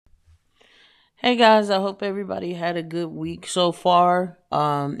Hey guys, I hope everybody had a good week so far.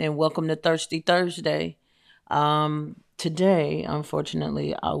 And welcome to Thirsty Thursday. Today,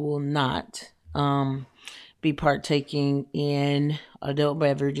 unfortunately, I will not be partaking in adult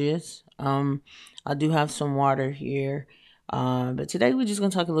beverages. I do have some water here. But today we're just gonna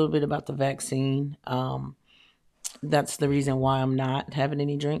talk a little bit about the vaccine. That's the reason why I'm not having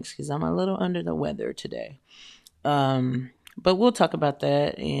any drinks because I'm a little under the weather today. But we'll talk about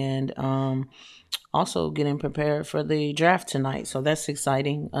that and also getting prepared for the draft tonight. So that's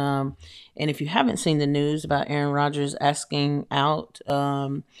exciting. And if you haven't seen the news about Aaron Rodgers asking out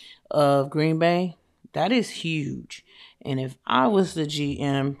of Green Bay, that is huge. And if I was the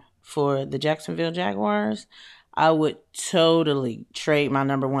GM for the Jacksonville Jaguars, I would totally trade my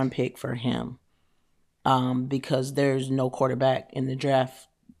number one pick for him because there's no quarterback in the draft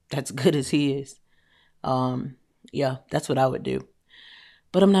that's good as he is. Um, yeah, that's what I would do.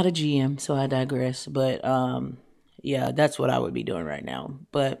 But I'm not a GM, so I digress. But yeah, that's what I would be doing right now.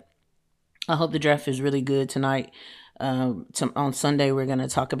 But I hope the draft is really good tonight. On Sunday, we're going to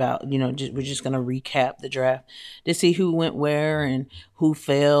talk about, we're just going to recap the draft to see who went where and who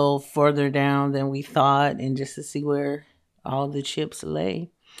fell further down than we thought, and just to see where all the chips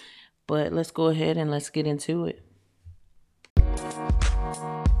lay. But let's go ahead and let's get into it.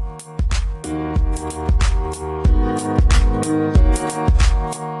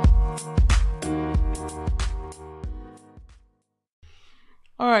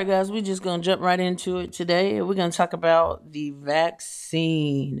 All right, guys, we're just going to jump right into it today. We're going to talk about the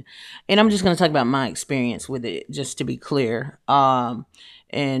vaccine. And I'm just going to talk about my experience with it, just to be clear,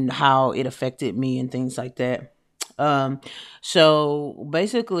 and how it affected me and things like that. So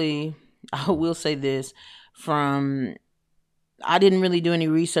basically, I will say this from I didn't really do any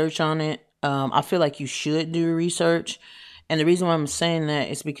research on it. I feel like you should do research. And the reason why I'm saying that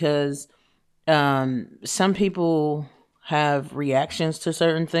is because some people have reactions to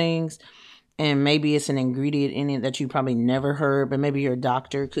certain things, and maybe it's an ingredient in it that you probably never heard, but maybe your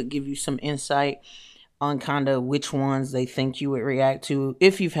doctor could give you some insight on kind of which ones they think you would react to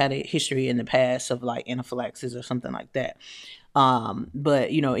if you've had a history in the past of like anaphylaxis or something like that. But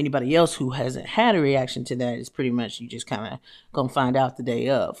anybody else who hasn't had a reaction to that is pretty much you just kind of gonna find out the day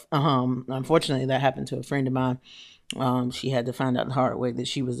of. Unfortunately, that happened to a friend of mine. She had to find out the hard way that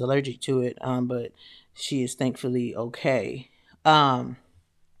she was allergic to it. But she is thankfully okay. Um,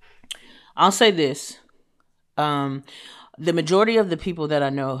 I'll say this. Um, the majority of the people that I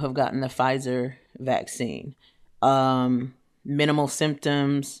know have gotten the Pfizer vaccine. Minimal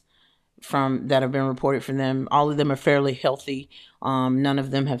symptoms from that have been reported from them. All of them are fairly healthy. None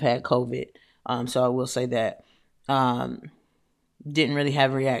of them have had COVID. So I will say that. Didn't really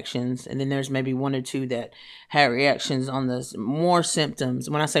have reactions, and then there's maybe one or two that had reactions on the more symptoms.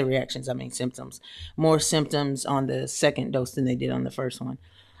 When I say reactions, I mean symptoms. More symptoms on the second dose than they did on the first one.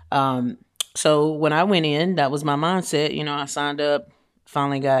 Um, so when I went in, that was my mindset. I signed up,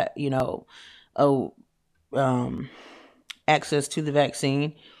 finally got oh, um, access to the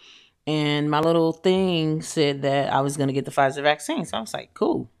vaccine, and my little thing said that I was going to get the Pfizer vaccine. So I was like,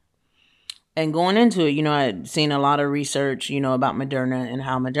 cool. And going into it, I'd seen a lot of research, about Moderna and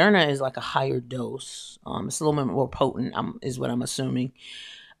how Moderna is like a higher dose. It's a little bit more potent, is what I'm assuming.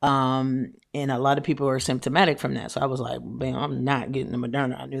 And a lot of people are symptomatic from that. So I was like, bam, I'm not getting the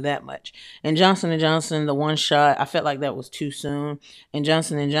Moderna. I knew that much. And Johnson and Johnson, the one shot, I felt like that was too soon. And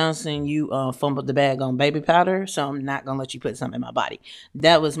Johnson and Johnson, you fumbled the bag on baby powder, so I'm not gonna let you put something in my body.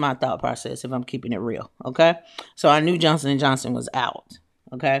 That was my thought process. If I'm keeping it real, okay. So I knew Johnson and Johnson was out.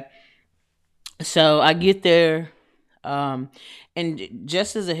 Okay. So I get there, um, and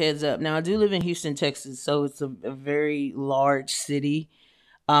just as a heads up, now I do live in Houston, Texas, so it's a very large city,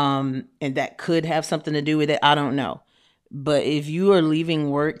 and that could have something to do with it. I don't know, but if you are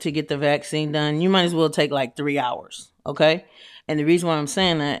leaving work to get the vaccine done, you might as well take like 3 hours, okay? And the reason why I'm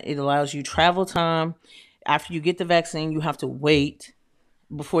saying that, it allows you travel time. After you get the vaccine, you have to wait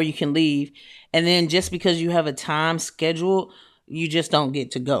before you can leave, and then just because you have a time scheduled, you just don't get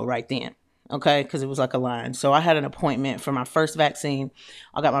to go right then. Okay, because it was like a line. So I had an appointment for my first vaccine.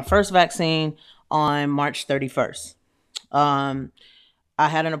 I got my first vaccine on March 31st. Um, I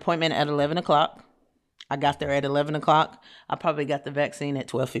had an appointment at 11 o'clock. I got there at 11 o'clock. I probably got the vaccine at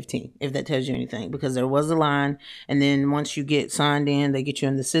 12:15, if that tells you anything, because there was a line. And then once you get signed in, they get you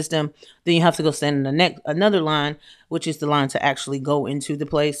in the system. Then you have to go stand in the another line, which is the line to actually go into the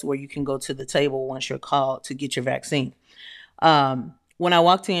place where you can go to the table once you're called to get your vaccine. When I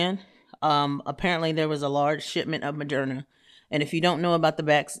walked in, apparently there was a large shipment of Moderna. And if you don't know about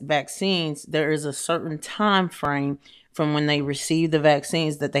the vaccines, there is a certain time frame from when they receive the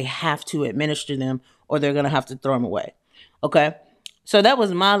vaccines that they have to administer them or they're going to have to throw them away. Okay. So that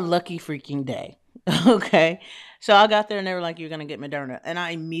was my lucky freaking day. Okay. So I got there and they were like, "You're going to get Moderna." And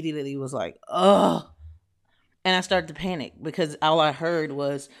I immediately was like, "Oh." And I started to panic because all I heard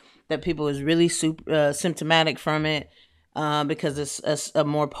was that people was really symptomatic from it, because it's a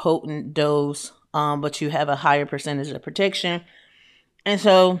more potent dose, but you have a higher percentage of protection. And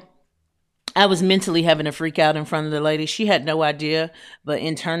so I was mentally having a freak out in front of the lady. She had no idea, but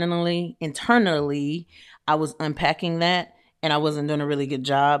internally, I was unpacking that, and I wasn't doing a really good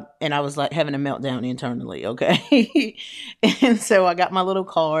job, and I was like having a meltdown internally. Okay, and so I got my little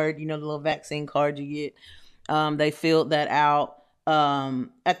card, the little vaccine card you get. They filled that out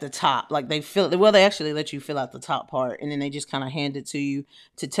at the top, like they actually let you fill out the top part, and then they just kind of hand it to you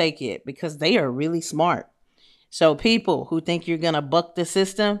to take it because they are really smart. So people who think you're gonna buck the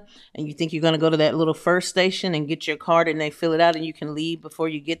system and you think you're gonna go to that little first station and get your card and they fill it out and you can leave before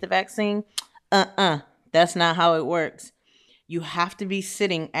you get the vaccine, that's not how it works. You have to be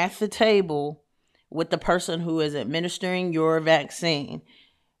sitting at the table with the person who is administering your vaccine,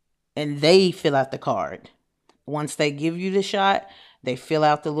 and they fill out the card. Once they give you the shot, they fill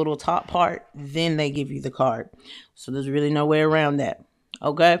out the little top part, then they give you the card. So there's really no way around that.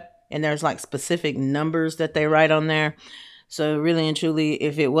 Okay? And there's like specific numbers that they write on there. So really and truly,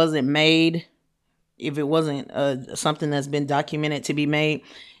 if it wasn't made, if it wasn't something that's been documented to be made,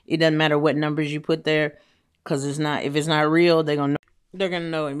 it doesn't matter what numbers you put there, because it's not. If it's not real, they're gonna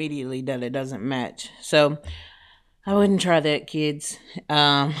know immediately that it doesn't match. So I wouldn't try that, kids.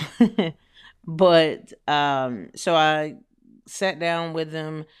 But so I sat down with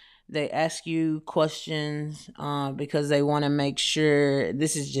them. They ask you questions because they want to make sure.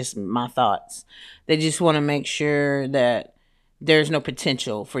 This is just my thoughts. They just want to make sure that there's no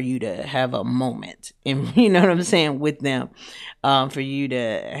potential for you to have a moment, and you know what I'm saying, with them, for you to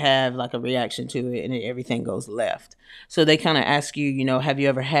have like a reaction to it, and everything goes left. So they kind of ask you, have you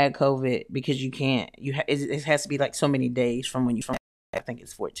ever had COVID? Because you can't. It has to be like so many days from when you from. I think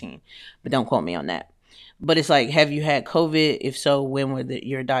it's 14, but don't quote me on that. But it's like, have you had COVID? If so, when were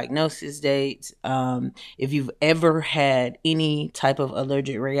your diagnosis dates? If you've ever had any type of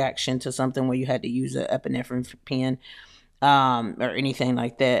allergic reaction to something where you had to use an epinephrine pen, or anything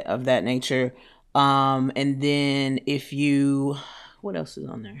like that of that nature. And then what else is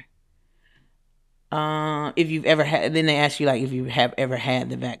on there? If you've ever had, then they ask you like if you have ever had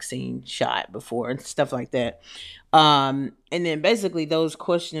the vaccine shot before and stuff like that. And then basically those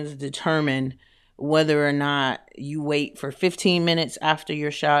questions determine whether or not you wait for 15 minutes after your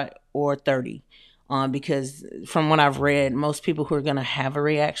shot or 30. Because from what I've read, most people who are going to have a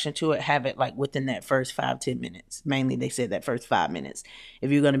reaction to it have it like within that first 5-10 minutes. Mainly, they said that first 5 minutes. If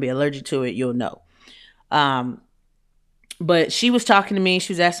you're going to be allergic to it, you'll know. But she was talking to me.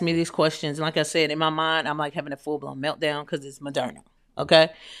 She was asking me these questions. And like I said, in my mind, I'm like having a full blown meltdown because it's Moderna. Okay.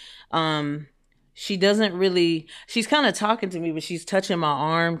 She doesn't really, she's kind of talking to me, but she's touching my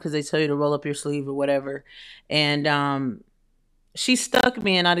arm because they tell you to roll up your sleeve or whatever. And she stuck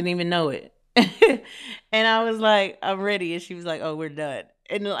me and I didn't even know it. And I was like, "I'm ready." And she was like, "Oh, we're done."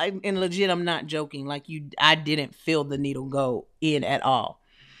 And legit, I'm not joking. Like I didn't feel the needle go in at all.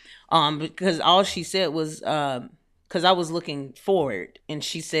 Because all she said was, because I was looking forward, and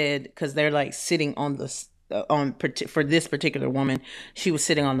she said, because they're like sitting on the for this particular woman, she was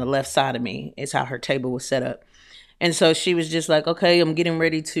sitting on the left side of me. It's how her table was set up, and so she was just like, "Okay, um, I'm getting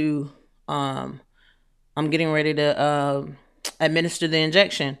ready to administer the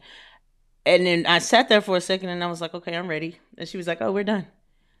injection." And then I sat there for a second, and I was like, "Okay, I'm ready." And she was like, "Oh, we're done."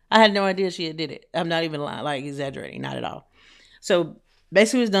 I had no idea she had did it. I'm not even like exaggerating, not at all. So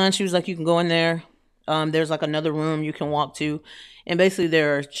basically, it was done. She was like, "You can go in there. There's like another room you can walk to, and basically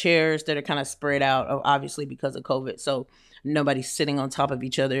there are chairs that are kind of spread out, obviously because of COVID. So nobody's sitting on top of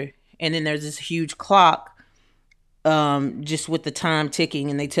each other. And then there's this huge clock, just with the time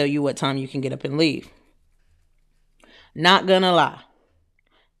ticking, and they tell you what time you can get up and leave. Not gonna lie,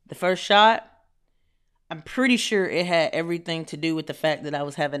 the first shot, I'm pretty sure it had everything to do with the fact that I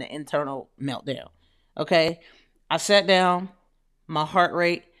was having an internal meltdown. Okay, I sat down, my heart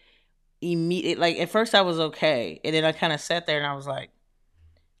rate immediate. Like at first I was okay, and then I kind of sat there and I was like,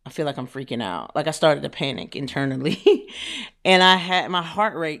 I feel like I'm freaking out. Like I started to panic internally, and I had my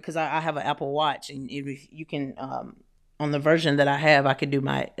heart rate because I have an Apple Watch, and if you can, on the version that I have, I could do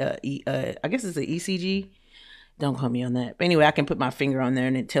my I guess it's an ECG. Don't quote me on that. But anyway, I can put my finger on there,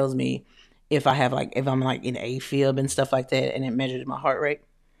 and it tells me if I'm like in AFib and stuff like that, and it measures my heart rate.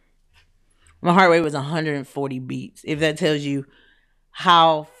 My heart rate was 140 beats. If that tells you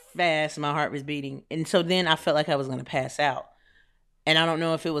how fast my heart was beating. And so then I felt like I was going to pass out. And I don't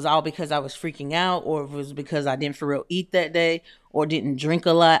know if it was all because I was freaking out or if it was because I didn't for real eat that day or didn't drink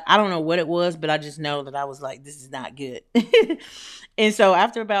a lot. I don't know what it was, but I just know that I was like, this is not good. And so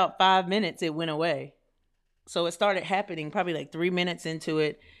after about 5 minutes, it went away. So it started happening probably like 3 minutes into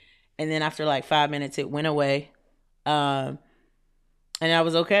it. And then after like 5 minutes, it went away. Um, and I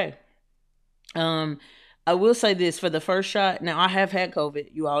was okay. Um, I will say this for the first shot. Now, I have had COVID.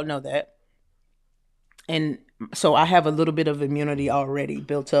 You all know that. And so I have a little bit of immunity already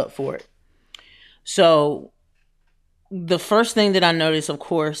built up for it. So the first thing that I noticed, of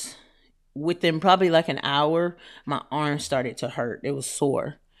course, within probably like an hour, my arm started to hurt. It was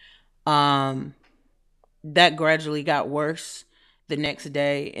sore. Um, that gradually got worse the next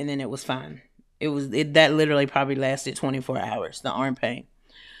day, and then it was fine. That literally probably lasted 24 hours. The arm pain.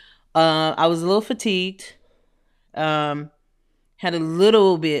 I was a little fatigued. Um, had a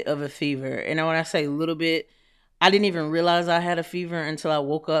little bit of a fever, and when I say little bit, I didn't even realize I had a fever until I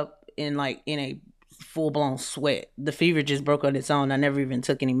woke up in a full blown sweat. The fever just broke on its own. I never even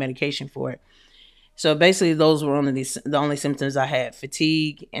took any medication for it. So basically, those were the only symptoms I had: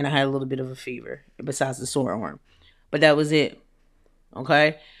 fatigue, and I had a little bit of a fever, besides the sore arm. But that was it.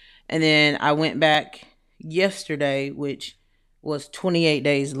 Okay, and then I went back yesterday, which was 28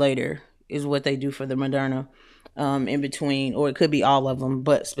 days later, is what they do for the Moderna. In between, or it could be all of them,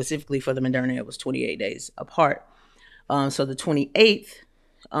 but specifically for the Moderna, it was 28 days apart. So the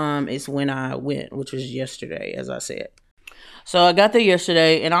 28th is when I went, which was yesterday, as I said. So I got there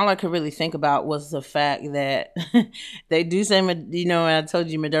yesterday, and all I could really think about was the fact that they do say, I told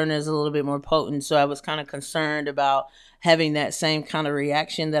you Moderna is a little bit more potent. So I was kind of concerned about having that same kind of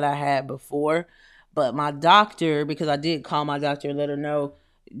reaction that I had before. But my doctor, because I did call my doctor and let her know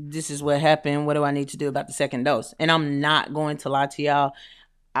this is what happened. What do I need to do about the second dose? And I'm not going to lie to y'all.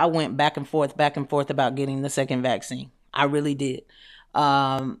 I went back and forth about getting the second vaccine. I really did.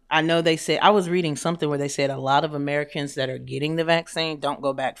 I know they said, I was reading something where they said a lot of Americans that are getting the vaccine don't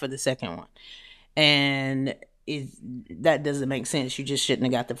go back for the second one. And that doesn't make sense. You just shouldn't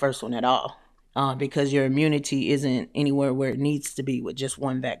have got the first one at all, because your immunity isn't anywhere where it needs to be with just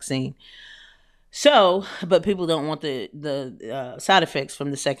one vaccine. So, but people don't want the side effects from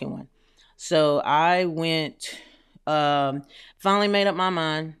the second one. So I went, finally made up my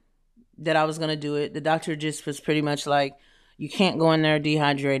mind that I was going to do it. The doctor just was pretty much like, you can't go in there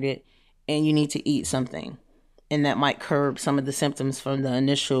dehydrated and you need to eat something. And that might curb some of the symptoms from the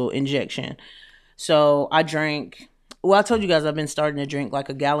initial injection. So I drank, well, I told you guys I've been starting to drink like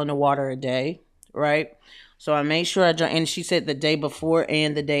a gallon of water a day, right? So I made sure I drank, and she said the day before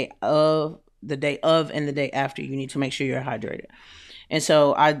and the day of and the day after, you need to make sure you're hydrated. And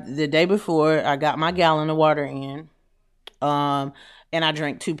so the day before, I got my gallon of water in, and I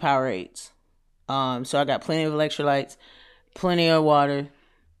drank 2 Powerades. So I got plenty of electrolytes, plenty of water.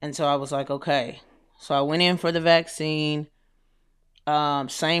 And so I was like, okay. So I went in for the vaccine.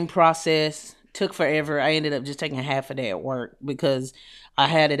 Same process. Took forever. I ended up just taking half a day at work because I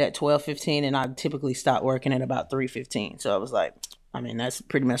had it at 12:15 and I typically stop working at about 3:15. So I was like, that's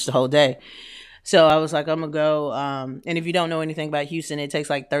pretty much the whole day. So I was like, I'm going to go. And if you don't know anything about Houston, it takes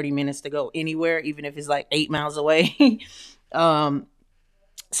like 30 minutes to go anywhere, even if it's like 8 miles away.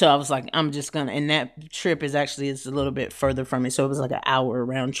 So I was like, I'm just going to, and that trip is a little bit further from me. So it was like an hour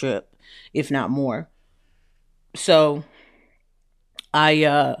round trip, if not more. So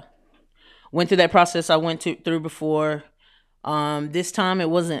I went through that process I went through before. This time it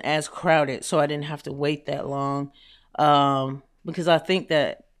wasn't as crowded, so I didn't have to wait that long. Because I think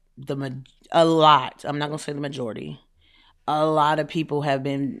that a lot, I'm not gonna say the majority, a lot of people have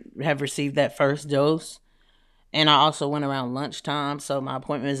received that first dose. And I also went around lunchtime, so my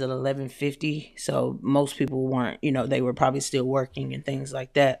appointment is at 11:50. So most people weren't, they were probably still working and things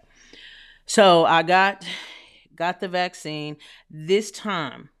like that. So I got the vaccine this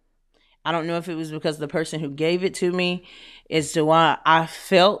time. I don't know if it was because the person who gave it to me as to why I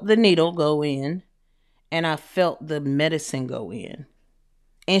felt the needle go in and I felt the medicine go in.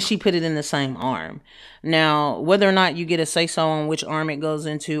 And she put it in the same arm. Now, whether or not you get a say-so on which arm it goes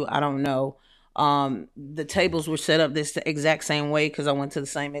into, I don't know. The tables were set up this exact same way because I went to the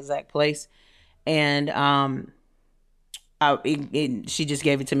same exact place. And she just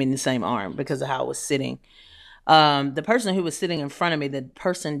gave it to me in the same arm because of how I was sitting. The person who was sitting in front of me, the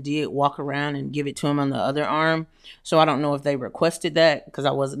person did walk around and give it to him on the other arm. So I don't know if they requested that because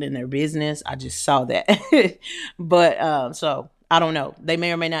I wasn't in their business. I just saw that. But so I don't know. They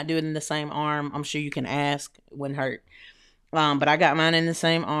may or may not do it in the same arm. I'm sure you can ask. It wouldn't hurt. But I got mine in the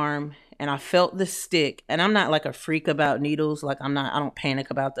same arm. and I felt the stick. And I'm not like a freak about needles. Like I don't panic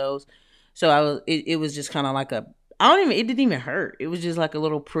about those. So it was just kind of like it didn't even hurt. It was just like a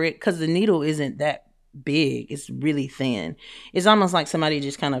little prick because the needle isn't that big. It's really thin. It's almost like somebody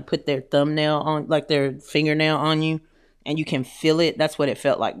just kind of put their thumbnail on, like their fingernail on you, and you can feel it. That's what it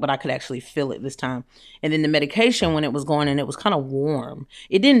felt like, but I could actually feel it this time. And then the medication, when it was going in, it was kind of warm.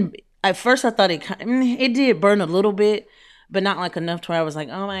 It didn't, at first I thought it did burn a little bit, but not like enough to where I was like,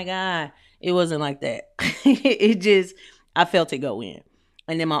 oh my God. It wasn't like that. It just, I felt it go in.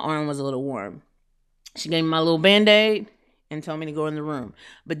 And then my arm was a little warm. She gave me my little Band-Aid and told me to go in the room.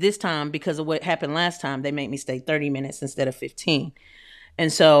 But this time, because of what happened last time, they made me stay 30 minutes instead of 15.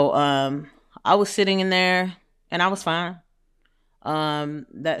 And so I was sitting in there and I was fine.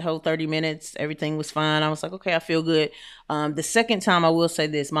 That whole 30 minutes, everything was fine. I was like, okay, I feel good. The second time, I will say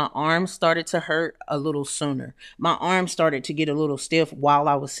this, my arm started to hurt a little sooner. My arm started to get a little stiff while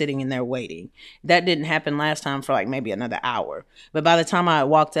I was sitting in there waiting. That didn't happen last time for like maybe another hour. But by the time I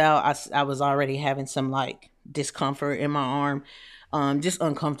walked out, I was already having some like discomfort in my arm. Just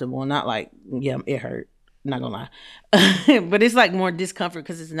uncomfortable, not like, yeah, it hurt. Not gonna lie. But it's like more discomfort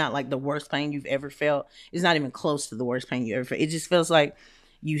because it's not like the worst pain you've ever felt. It's not even close to the worst pain you ever felt. It just feels like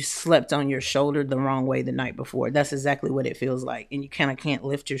you slept on your shoulder the wrong way the night before. That's exactly what it feels like. And you kind of can't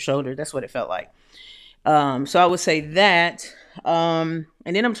lift your shoulder. That's what it felt like. So I would say that. And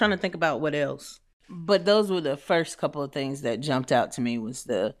then I'm trying to think about what else. But those were the first couple of things that jumped out to me was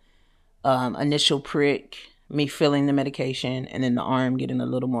the initial prick, me feeling the medication, and then the arm getting a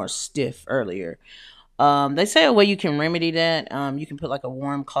little more stiff earlier. They say a way you can remedy that. You can put like a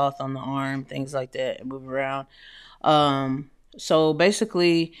warm cloth on the arm, things like that, and move around. So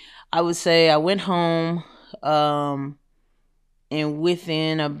basically, I would say I went home, and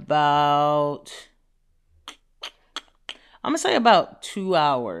within about, I'm gonna say about 2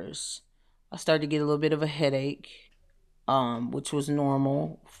 hours, I started to get a little bit of a headache, which was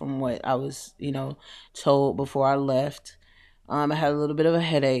normal from what I was, told before I left. I had a little bit of a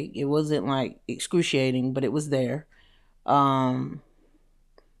headache. It wasn't like excruciating, but it was there. Um,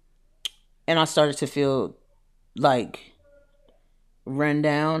 and I started to feel like run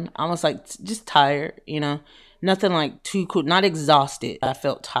down, almost like just tired. Nothing like too cool, not exhausted. I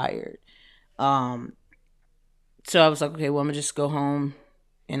felt tired. Um, so I was like, okay, well, I'm gonna just go home.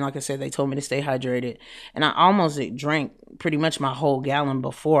 And like I said, they told me to stay hydrated. And I almost drank pretty much my whole gallon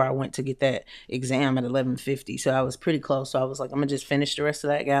before I went to get that exam at 11:50. So I was pretty close. So I was like, I'm gonna just finish the rest of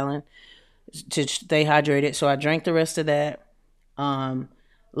that gallon to stay hydrated. So I drank the rest of that. Um,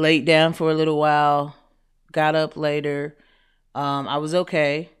 Laid down for a little while. Got up later. I was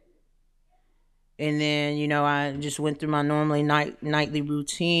okay. And then I just went through my normally nightly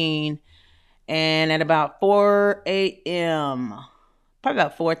routine. And at about 4 a.m., probably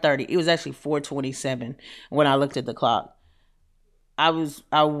about 4:30, it was actually 4:27 when I looked at the clock. I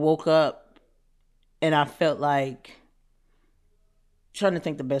woke up and I felt like, trying to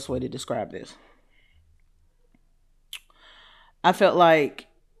think the best way to describe this. I felt like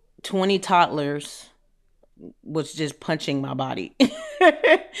 20 toddlers was just punching my body.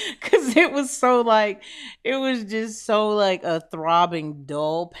 Cause it was just so like a throbbing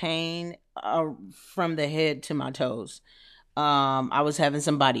dull pain from the head to my toes. I was having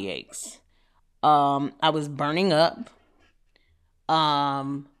some body aches. I was burning up.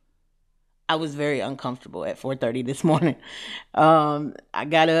 Um, I was very uncomfortable at 4:30 this morning. I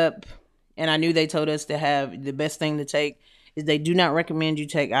got up and I knew they told us to have the best thing to take is they do not recommend you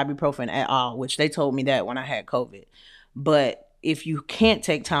take ibuprofen at all, which they told me that when I had COVID. But if you can't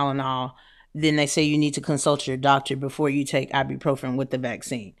take Tylenol, then they say you need to consult your doctor before you take ibuprofen with the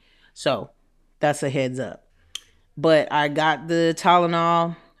vaccine. So that's a heads up. But I got the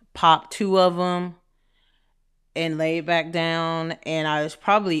Tylenol, popped two of them, and laid back down. And I was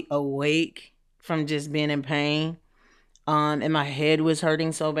probably awake from just being in pain. And my head was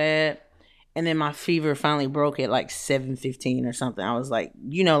hurting so bad. And then my fever finally broke at like 7:15 or something. I was like,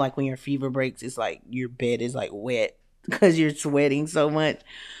 like when your fever breaks, it's like your bed is like wet because you're sweating so much.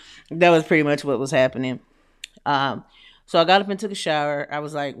 That was pretty much what was happening. Um, so I got up and took a shower. I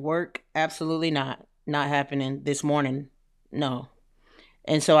was like, work, absolutely not happening this morning. No.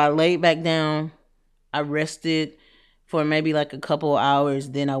 And so I laid back down. I rested for maybe like a couple of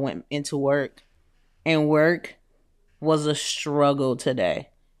hours. Then I went into work. And work was a struggle today.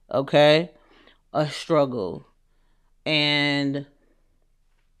 Okay? A struggle. And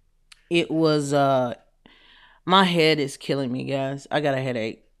it was my head is killing me, guys. I got a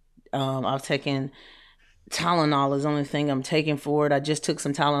headache. I've taken Tylenol is the only thing I'm taking for it. I just took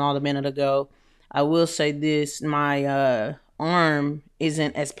some Tylenol a minute ago. I will say this, my arm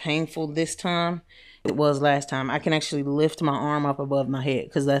isn't as painful this time as it was last time. I can actually lift my arm up above my head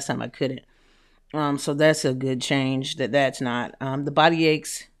because last time I couldn't. So that's a good change. That's not. The body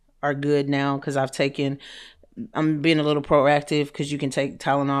aches are good now because I'm being a little proactive because you can take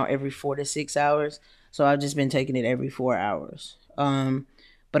Tylenol every 4 to 6 hours. So I've just been taking it every 4 hours.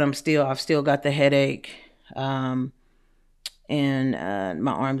 But I've still got the headache. And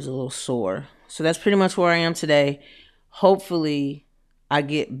my arm's a little sore. So that's pretty much where I am today. Hopefully, I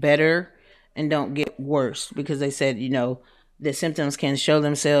get better and don't get worse because they said, the symptoms can show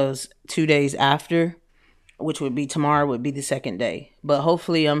themselves 2 days after, which would be tomorrow would be the second day. But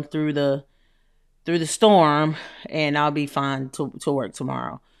hopefully, I'm through the storm and I'll be fine to work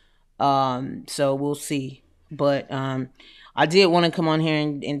tomorrow. So we'll see. But I did want to come on here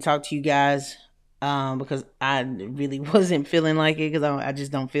and talk to you guys because I really wasn't feeling like it because I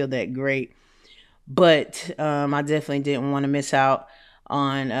just don't feel that great. But I definitely didn't want to miss out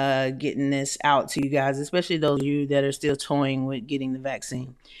on getting this out to you guys, especially those of you that are still toying with getting the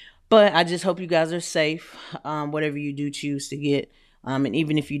vaccine. But I just hope you guys are safe, whatever you do choose to get. And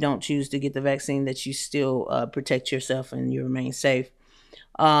even if you don't choose to get the vaccine, that you still protect yourself and you remain safe.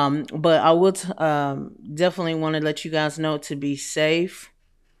 But I will definitely want to let you guys know to be safe,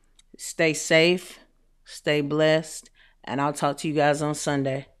 stay blessed, and I'll talk to you guys on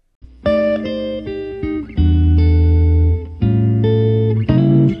Sunday.